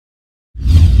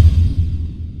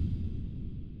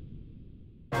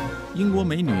英国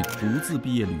美女独自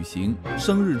毕业旅行，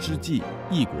生日之际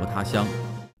异国他乡，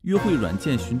约会软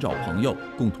件寻找朋友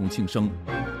共同庆生，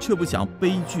却不想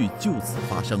悲剧就此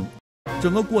发生。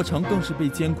整个过程更是被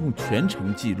监控全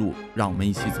程记录，让我们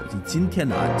一起走进今天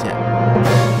的案件。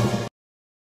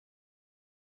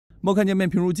莫看见面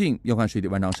平如镜，要看水底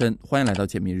万丈深。欢迎来到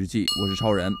解密日记，我是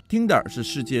超人。Tinder 是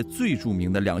世界最著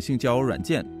名的两性交友软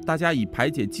件，大家以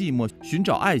排解寂寞、寻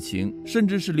找爱情，甚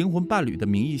至是灵魂伴侣的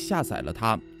名义下载了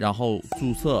它，然后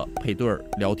注册、配对、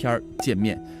聊天、见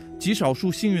面。极少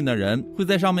数幸运的人会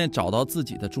在上面找到自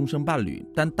己的终生伴侣，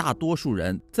但大多数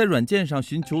人在软件上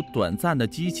寻求短暂的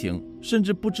激情，甚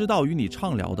至不知道与你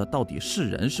畅聊的到底是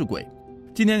人是鬼。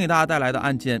今天给大家带来的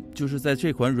案件，就是在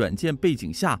这款软件背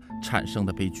景下产生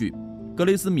的悲剧。格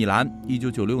雷斯·米兰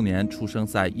1996年出生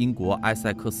在英国埃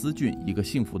塞克斯郡一个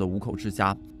幸福的5口之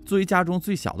家。作为家中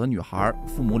最小的女孩，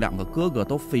父母2个哥哥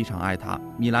都非常爱她。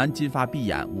米兰金发碧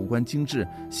眼，五官精致，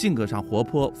性格上活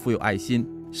泼，富有爱心，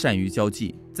善于交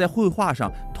际，在绘画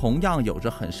上同样有着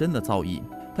很深的造诣。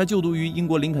她就读于英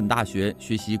国林肯大学，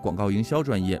学习广告营销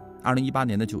专业。2018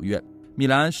年的9月，米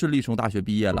兰顺利从大学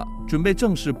毕业了，准备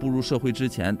正式步入社会之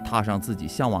前，踏上自己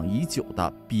向往已久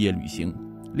的毕业旅行。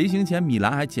临行前，米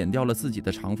兰还剪掉了自己的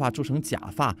长发，做成假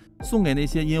发，送给那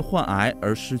些因患癌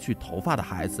而失去头发的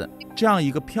孩子。这样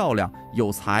一个漂亮、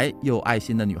有才又有爱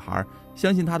心的女孩，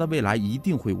相信她的未来一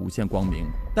定会无限光明。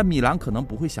但米兰可能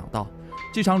不会想到，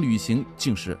这场旅行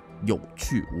竟是有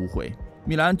去无回。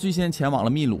米兰最先前往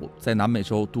了秘鲁，在南美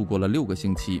洲度过了6个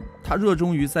星期。他热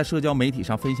衷于在社交媒体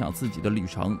上分享自己的旅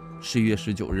程。11月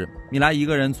19日，米兰一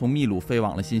个人从秘鲁飞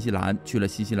往了新西兰，去了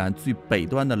新西兰最北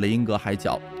端的雷因格海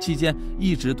角。期间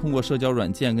一直通过社交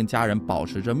软件跟家人保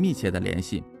持着密切的联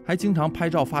系，还经常拍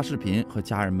照发视频和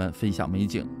家人们分享美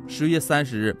景。10月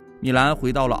30日，米兰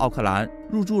回到了奥克兰，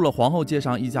入住了皇后街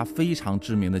上一家非常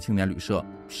知名的青年旅社。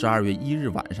12月1日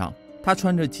晚上，他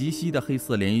穿着及膝的黑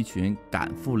色连衣裙，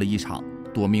赶赴了一场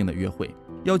夺命的约会。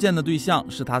要见的对象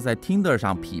是他在 Tinder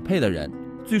上匹配的人。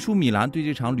最初米兰对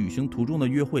这场旅行途中的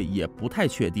约会也不太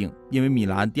确定，因为米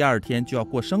兰第2天就要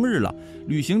过生日了，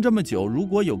旅行这么久，如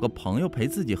果有个朋友陪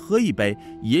自己喝一杯，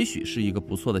也许是一个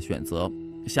不错的选择。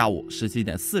下午17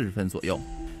点40分左右，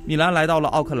米兰来到了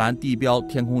奥克兰地标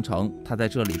天空城，他在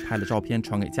这里拍了照片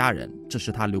传给家人，这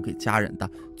是他留给家人的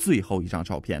最后一张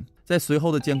照片。在随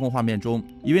后的监控画面中，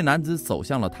一位男子走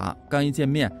向了他，刚一见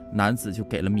面，男子就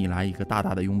给了米兰一个大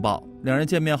大的拥抱。2人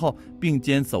见面后并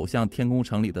肩走向天空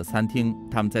城里的餐厅，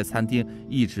他们在餐厅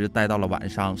一直待到了晚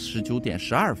上19点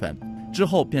12分，之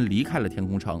后便离开了天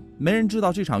空城。没人知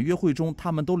道这场约会中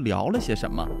他们都聊了些什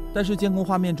么，但是监控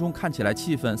画面中看起来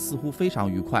气氛似乎非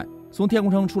常愉快。从天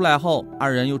空城出来后，2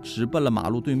人又直奔了马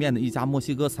路对面的一家墨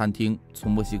西哥餐厅。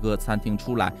从墨西哥餐厅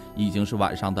出来已经是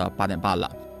晚上的8点半了，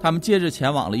他们接着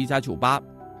前往了一家酒吧。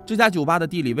这家酒吧的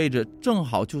地理位置正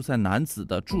好就在男子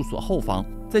的住所后方。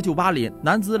在酒吧里，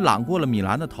男子揽过了米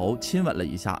兰的头，亲吻了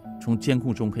一下。从监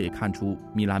控中可以看出，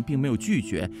米兰并没有拒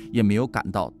绝，也没有感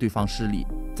到对方失礼。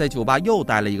在酒吧又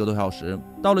待了1个多小时，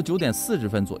到了9点40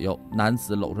分左右，男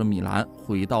子搂着米兰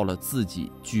回到了自己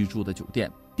居住的酒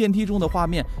店。电梯中的画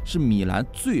面是米兰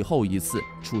最后一次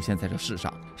出现在这世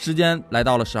上。时间来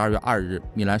到了12月2日，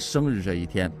米兰生日这一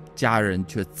天，家人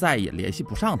却再也联系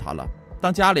不上他了。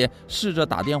当家里试着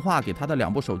打电话给他的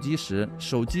2部手机时，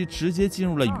手机直接进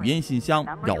入了语音信箱，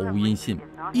杳无音信。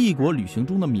异国旅行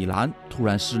中的米兰突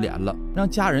然失联了，让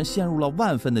家人陷入了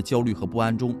万分的焦虑和不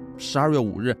安中。12月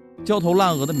5日，焦头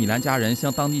烂额的米兰家人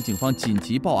向当地警方紧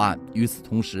急报案，与此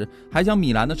同时还将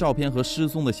米兰的照片和失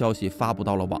踪的消息发布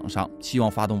到了网上，希望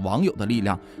发动网友的力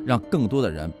量，让更多的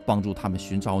人帮助他们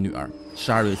寻找女儿。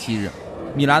12月7日，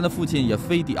米兰的父亲也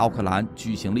飞抵奥克兰，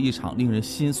举行了一场令人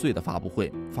心碎的发布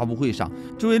会。发布会上，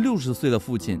这位60岁的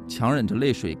父亲强忍着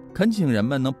泪水，恳请人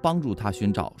们能帮助他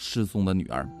寻找失踪的女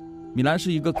儿。米兰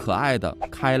是一个可爱的、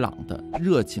开朗的、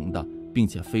热情的，并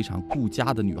且非常顾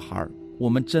家的女孩。我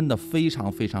们真的非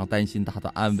常担心她的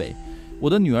安危。我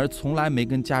的女儿从来没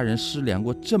跟家人失联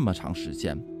过这么长时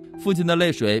间。父亲的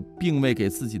泪水并未给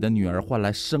自己的女儿换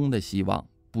来生的希望。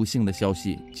不幸的消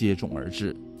息接踵而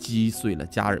至，击碎了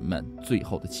家人们最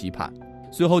后的期盼。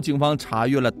随后警方查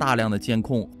阅了大量的监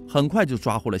控，很快就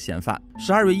抓获了嫌犯。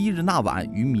12月1日那晚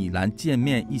与米兰见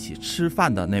面一起吃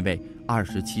饭的那位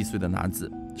27岁的男子。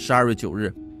12月9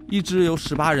日，一支由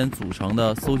18人组成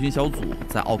的搜寻小组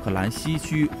在奥克兰西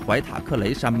区怀塔克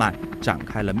雷山脉展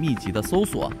开了密集的搜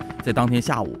索。在当天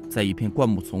下午，在一片灌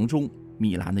木丛中，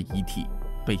米兰的遗体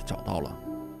被找到了。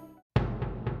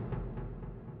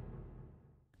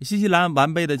新西兰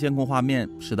完备的监控画面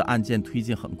使得案件推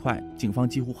进很快，警方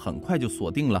几乎很快就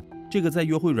锁定了这个在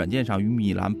约会软件上与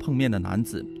米兰碰面的男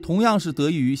子，同样是得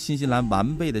益于新西兰完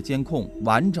备的监控，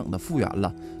完整的复原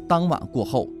了当晚过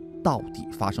后到底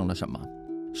发生了什么。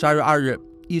12月2日，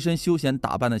一身休闲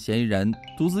打扮的嫌疑人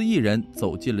独自一人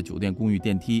走进了酒店公寓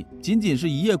电梯。仅仅是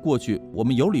一夜过去，我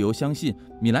们有理由相信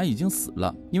米兰已经死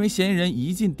了，因为嫌疑人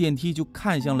一进电梯就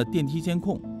看向了电梯监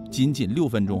控。仅仅6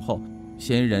分钟后，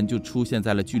嫌疑人就出现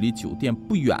在了距离酒店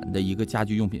不远的一个家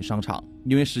居用品商场。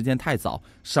因为时间太早，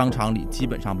商场里基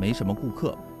本上没什么顾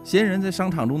客。嫌疑人在商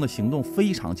场中的行动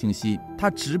非常清晰，他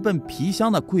直奔皮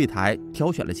箱的柜台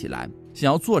挑选了起来，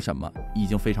想要做什么已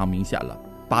经非常明显了。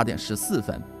8点14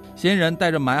分，嫌疑人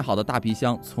带着买好的大皮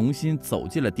箱重新走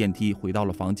进了电梯，回到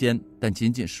了房间。但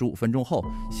仅仅15分钟后，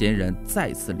嫌疑人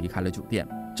再次离开了酒店。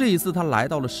这一次他来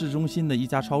到了市中心的一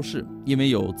家超市，因为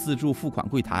有自助付款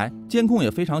柜台，监控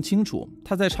也非常清楚，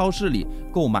他在超市里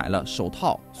购买了手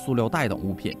套、塑料袋等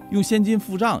物品，用现金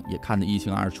付账也看得一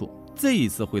清二楚。这一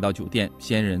次回到酒店，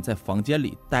嫌疑人在房间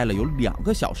里待了有2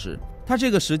个小时。他这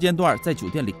个时间段在酒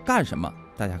店里干什么？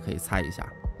大家可以猜一下。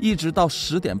一直到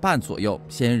10点半左右，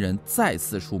嫌疑人再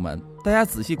次出门。大家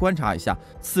仔细观察一下，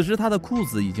此时他的裤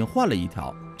子已经换了一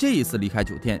条。这一次离开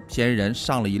酒店，嫌疑人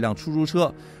上了一辆出租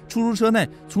车。出租车内，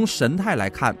从神态来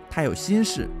看，他有心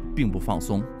事，并不放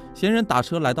松。嫌疑人打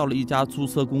车来到了一家租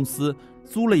车公司，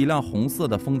租了一辆红色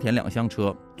的丰田2厢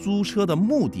车。租车的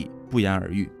目的不言而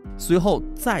喻。随后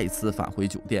再次返回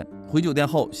酒店。回酒店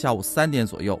后，下午3点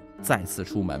左右再次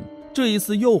出门。这一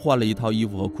次又换了一套衣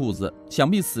服和裤子，想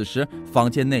必此时房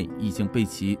间内已经被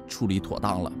其处理妥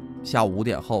当了。下午5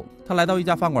点后，他来到一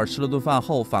家饭馆吃了顿饭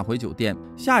后返回酒店。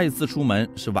下一次出门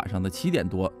是晚上的7点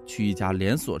多，去一家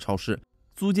连锁超市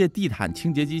租借地毯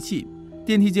清洁机器。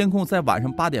电梯监控在晚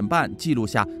上8点半记录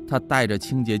下他带着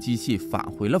清洁机器返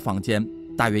回了房间。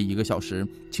大约1个小时，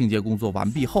清洁工作完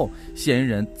毕后，嫌疑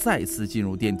人再次进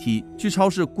入电梯，去超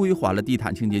市归还了地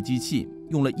毯清洁机器，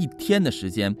用了1天的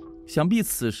时间。想必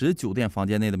此时酒店房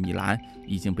间内的米兰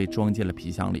已经被装进了皮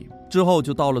箱里。之后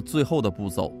就到了最后的步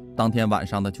骤。当天晚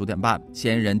上的9点半，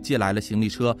嫌疑人借来了行李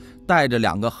车，带着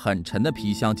2个很沉的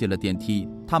皮箱进了电梯。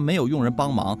他没有用人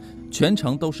帮忙，全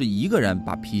程都是一个人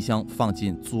把皮箱放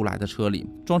进租来的车里。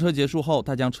装车结束后，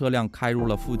他将车辆开入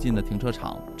了附近的停车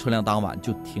场，车辆当晚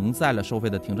就停在了收费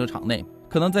的停车场内。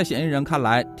可能在嫌疑人看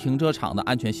来，停车场的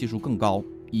安全系数更高。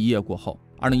一夜过后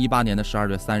，2018年的12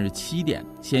月3日7点，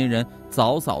嫌疑人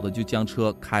早早的就将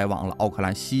车开往了奥克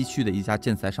兰西区的一家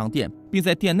建材商店，并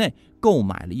在店内购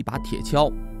买了一把铁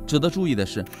锹。值得注意的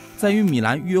是，在与米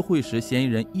兰约会时，嫌疑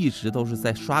人一直都是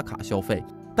在刷卡消费，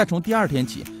但从第2天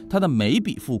起，他的每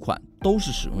笔付款都是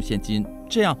使用现金，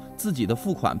这样自己的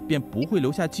付款便不会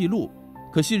留下记录。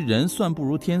可惜人算不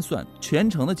如天算，全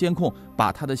程的监控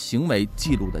把他的行为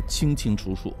记录得清清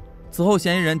楚楚。此后，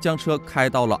嫌疑人将车开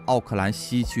到了奥克兰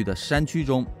西区的山区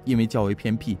中，因为较为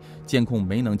偏僻，监控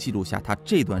没能记录下他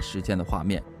这段时间的画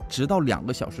面。直到2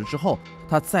个小时之后，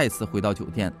他再次回到酒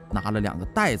店，拿了2个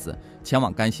袋子前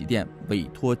往干洗店委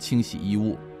托清洗衣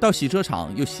物，到洗车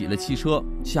场又洗了汽车。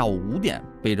下午5点，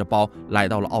背着包来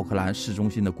到了奥克兰市中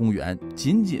心的公园，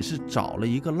仅仅是找了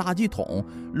一个垃圾桶，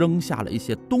扔下了一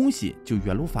些东西，就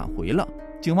原路返回了。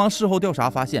警方事后调查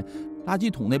发现，垃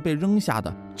圾桶内被扔下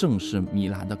的正是米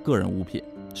兰的个人物品，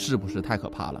是不是太可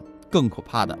怕了？更可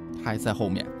怕的还在后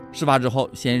面。事发之后，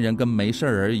嫌疑人跟没事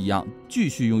人一样，继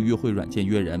续用约会软件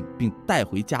约人，并带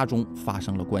回家中发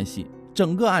生了关系。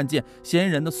整个案件，嫌疑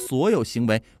人的所有行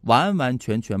为完完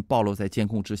全全暴露在监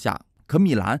控之下。可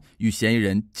米兰与嫌疑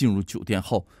人进入酒店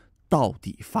后，到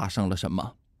底发生了什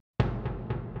么？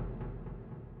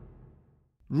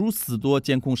如此多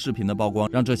监控视频的曝光，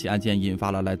让这起案件引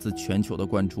发了来自全球的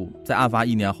关注。在案发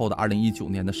1年后的2019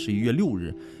年的11月6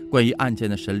日，关于案件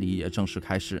的审理也正式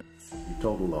开始。You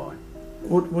told a lie.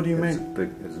 What do you mean?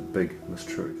 It's a big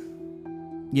mistruth.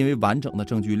 因为完整的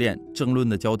证据链，争论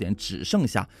的焦点只剩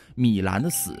下米兰的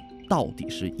死到底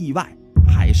是意外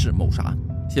还是谋杀。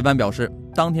嫌犯表示，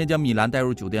当天将米兰带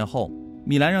入酒店后，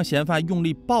米兰让嫌犯用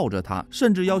力抱着他，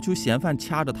甚至要求嫌犯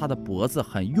掐着他的脖子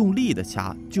很用力的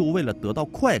掐，就为了得到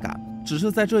快感。只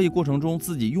是在这一过程中，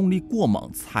自己用力过猛，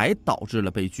才导致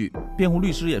了悲剧。辩护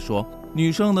律师也说，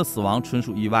女生的死亡纯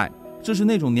属意外，这是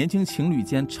那种年轻情侣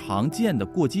间常见的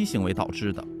过激行为导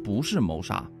致的，不是谋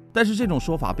杀。但是这种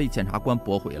说法被检察官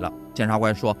驳回了。检察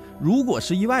官说，如果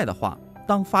是意外的话，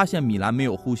当发现米兰没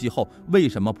有呼吸后，为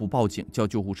什么不报警叫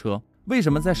救护车？为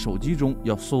什么在手机中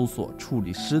要搜索处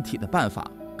理尸体的办法？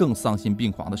更丧心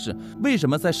病狂的是，为什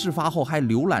么在事发后还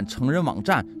浏览成人网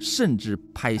站，甚至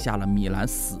拍下了米兰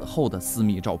死后的私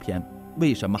密照片？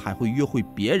为什么还会约会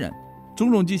别人？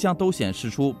种种迹象都显示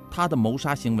出他的谋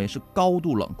杀行为是高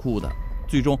度冷酷的。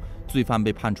最终，罪犯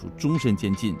被判处终身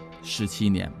监禁，17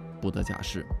年不得假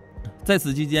释。在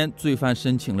此期间，罪犯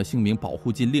申请了姓名保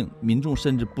护禁令，民众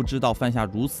甚至不知道犯下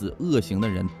如此恶行的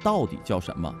人到底叫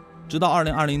什么。直到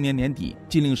2020年年底，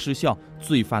禁令失效，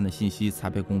罪犯的信息才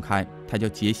被公开。他叫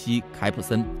杰西·凯普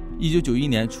森，1991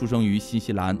年出生于新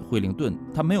西兰惠灵顿。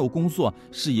他没有工作，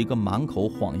是一个满口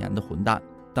谎言的混蛋。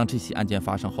当这起案件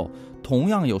发生后，同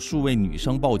样有数位女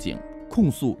生报警控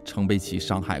诉曾被其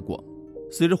伤害过。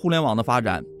随着互联网的发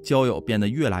展，交友变得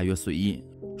越来越随意。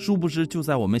殊不知，就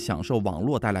在我们享受网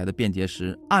络带来的便捷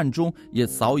时，暗中也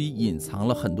早已隐藏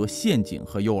了很多陷阱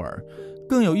和诱饵，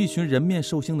更有一群人面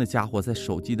兽心的家伙在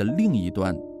手机的另一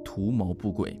端图谋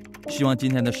不轨。希望今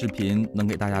天的视频能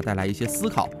给大家带来一些思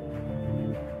考，